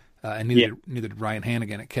 and neither did Ryan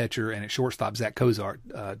Hannigan at catcher, and at shortstop Zach Cozart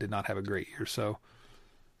did not have a great year. So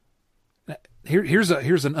here's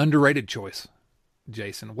an underrated choice,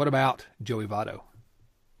 Jason. What about Joey Votto?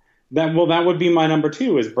 That would be my number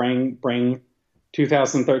two. Is bring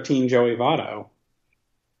 2013 Joey Votto.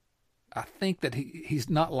 I think that he's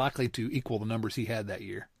not likely to equal the numbers he had that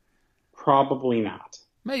year. Probably not.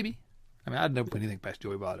 Maybe. I mean, I'd never put anything past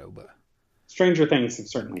Joey Votto, but stranger things have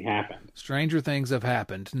certainly happened. Stranger things have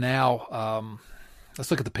happened. Now,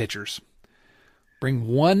 let's look at the pitchers. Bring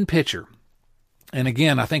one pitcher, and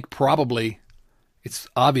again, I think probably it's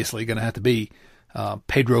obviously going to have to be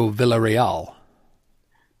Pedro Villarreal.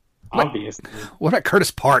 Obviously. What about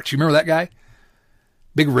Curtis Parks? You remember that guy?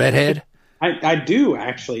 Big redhead. I do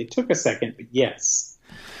actually. It took a second, but yes.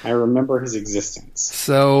 I remember his existence.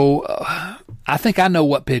 So I think I know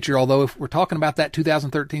what pitcher, although if we're talking about that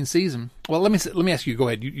 2013 season, well, let me ask you. Go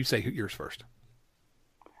ahead. You say yours first.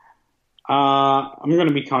 I'm going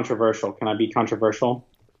to be controversial. Can I be controversial?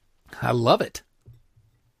 I love it.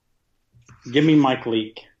 Give me Mike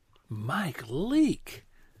Leake. Mike Leake.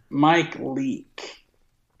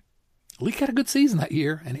 Leake had a good season that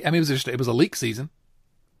year, and I mean it was a Leake season.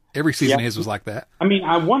 Every season his was like that. I mean,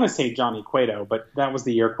 I want to say Johnny Cueto, but that was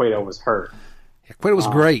the year Cueto was hurt. Yeah, Cueto was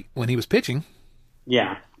great when he was pitching.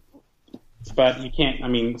 Yeah. But you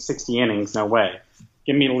can't, 60 innings, no way.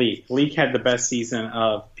 Give me Leake. Leake had the best season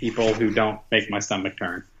of people who don't make my stomach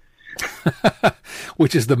turn.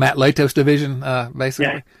 Which is the Matt Latos division,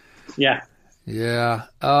 basically. Yeah. Yeah.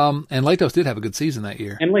 And Latos did have a good season that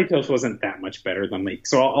year. And Latos wasn't that much better than Leake.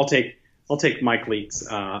 So I'll take Mike Leake's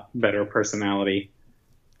better personality.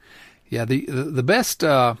 Yeah, the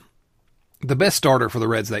best starter for the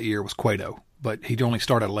Reds that year was Cueto, but he only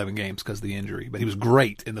started 11 games because of the injury. But he was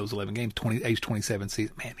great in those 11 games, age 27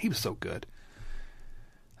 season. Man, he was so good.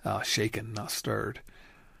 Shaken, not stirred.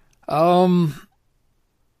 I'm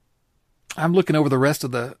looking over the rest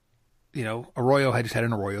of the, Arroyo had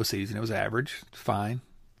an Arroyo season. It was average, fine,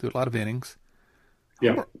 threw a lot of innings.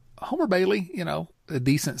 Yeah. Homer Bailey, a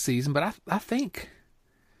decent season, but I think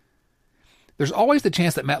there's always the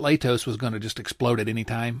chance that Matt Latos was going to just explode at any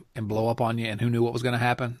time and blow up on you, and who knew what was going to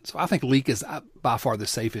happen. So I think Leake is by far the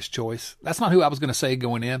safest choice. That's not who I was going to say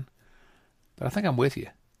going in, but I think I'm with you.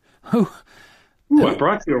 Ooh, I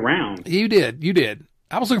brought you around. You did.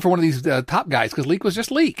 I was looking for one of these top guys because Leake was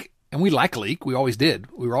just Leake. And we like Leake. We always did.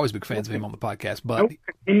 We were always big fans of him on the podcast. But I will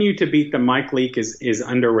continue to beat the Mike Leake is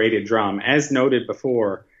underrated drum. As noted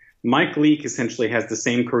before, Mike Leake essentially has the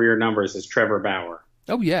same career numbers as Trevor Bauer.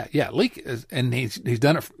 Oh, yeah. Leake is, and he's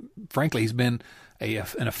done it. Frankly, he's been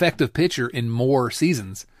an effective pitcher in more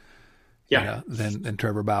seasons than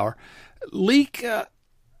Trevor Bauer. Leake, I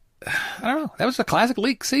don't know. That was a classic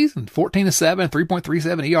Leake season. 14-7,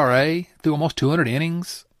 3.37 ERA, threw almost 200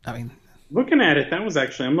 innings. I mean, looking at it,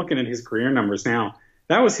 I'm looking at his career numbers now.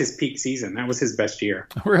 That was his peak season. That was his best year.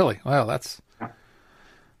 Really? Well, that's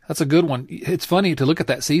a good one. It's funny to look at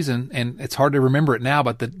that season, and it's hard to remember it now,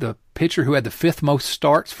 but the pitcher who had the 5th most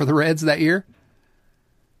starts for the Reds that year,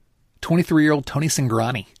 23-year-old Tony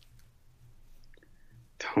Cingrani.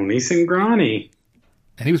 Tony Cingrani.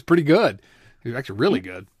 And he was pretty good. He was actually really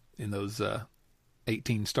good in those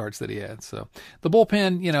 18 starts that he had. So the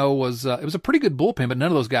bullpen, was it was a pretty good bullpen, but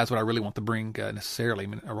none of those guys would I really want to bring necessarily. I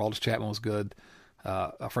mean, Aroldis Chapman was good.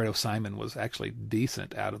 Alfredo Simon was actually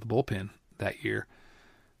decent out of the bullpen that year.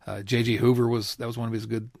 J.J. Hoover that was one of his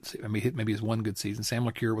good. I mean, maybe his one good season. Sam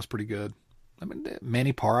LeCure was pretty good. I mean,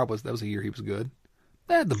 Manny Parra that was a year he was good.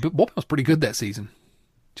 The bullpen was pretty good that season.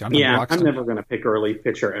 I'm never going to pick a relief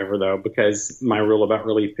pitcher ever though, because my rule about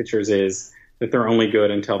relief pitchers is that they're only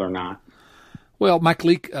good until they're not. Well, Mike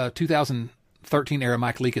Leake, 2013 era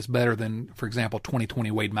Mike Leake is better than, for example,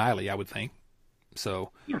 2020 Wade Miley, I would think.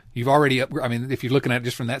 So You've already, if you're looking at it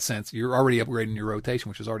just from that sense, you're already upgrading your rotation,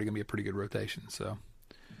 which is already going to be a pretty good rotation. So,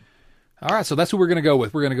 all right, so that's who we're going to go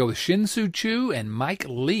with. We're going to go with Shin-Soo Choo and Mike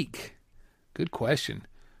Leake. Good question,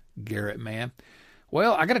 Garrett, man.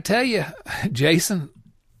 Well, I got to tell you, Jason,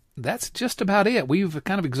 that's just about it. We've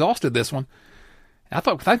kind of exhausted this one. I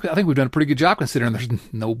think we've done a pretty good job considering there's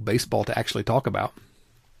no baseball to actually talk about.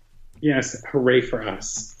 Yes, hooray for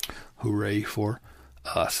us. Hooray for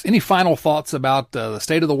us. Any final thoughts about the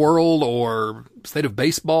state of the world or state of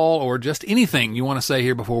baseball or just anything you want to say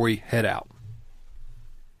here before we head out?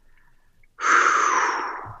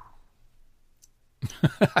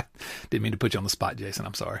 Didn't mean to put you on the spot, Jason.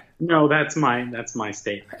 I'm sorry. No, that's my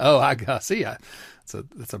statement. Oh, I see.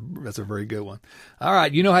 That's a very good one. All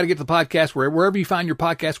right. You know how to get to the podcast. Wherever you find your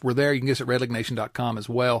podcast, we're there. You can get us at redlegnation.com as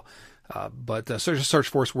well. But search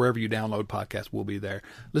for us wherever you download podcasts. We'll be there.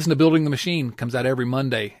 Listen to Building the Machine. Comes out every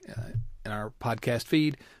Monday in our podcast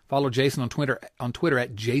feed. Follow Jason on Twitter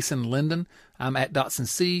at Jason Linden. I'm at Dotson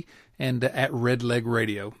C and at Red Leg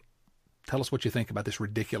Radio. Tell us what you think about this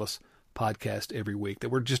ridiculous podcast every week that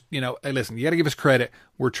we're just, hey, listen, you got to give us credit.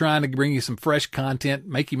 We're trying to bring you some fresh content,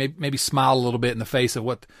 make you maybe smile a little bit in the face of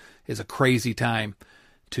what is a crazy time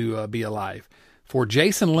to be alive. For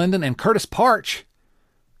Jason Linden and Curtis Parch,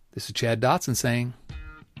 this is Chad Dotson saying,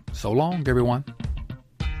 so long, everyone.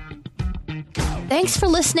 Thanks for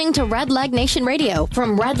listening to Red Leg Nation Radio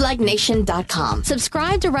from redlegnation.com.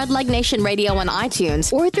 Subscribe to Red Leg Nation Radio on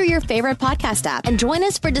iTunes or through your favorite podcast app and join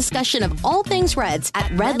us for discussion of all things Reds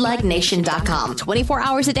at redlegnation.com. 24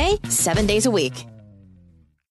 hours a day, 7 days a week.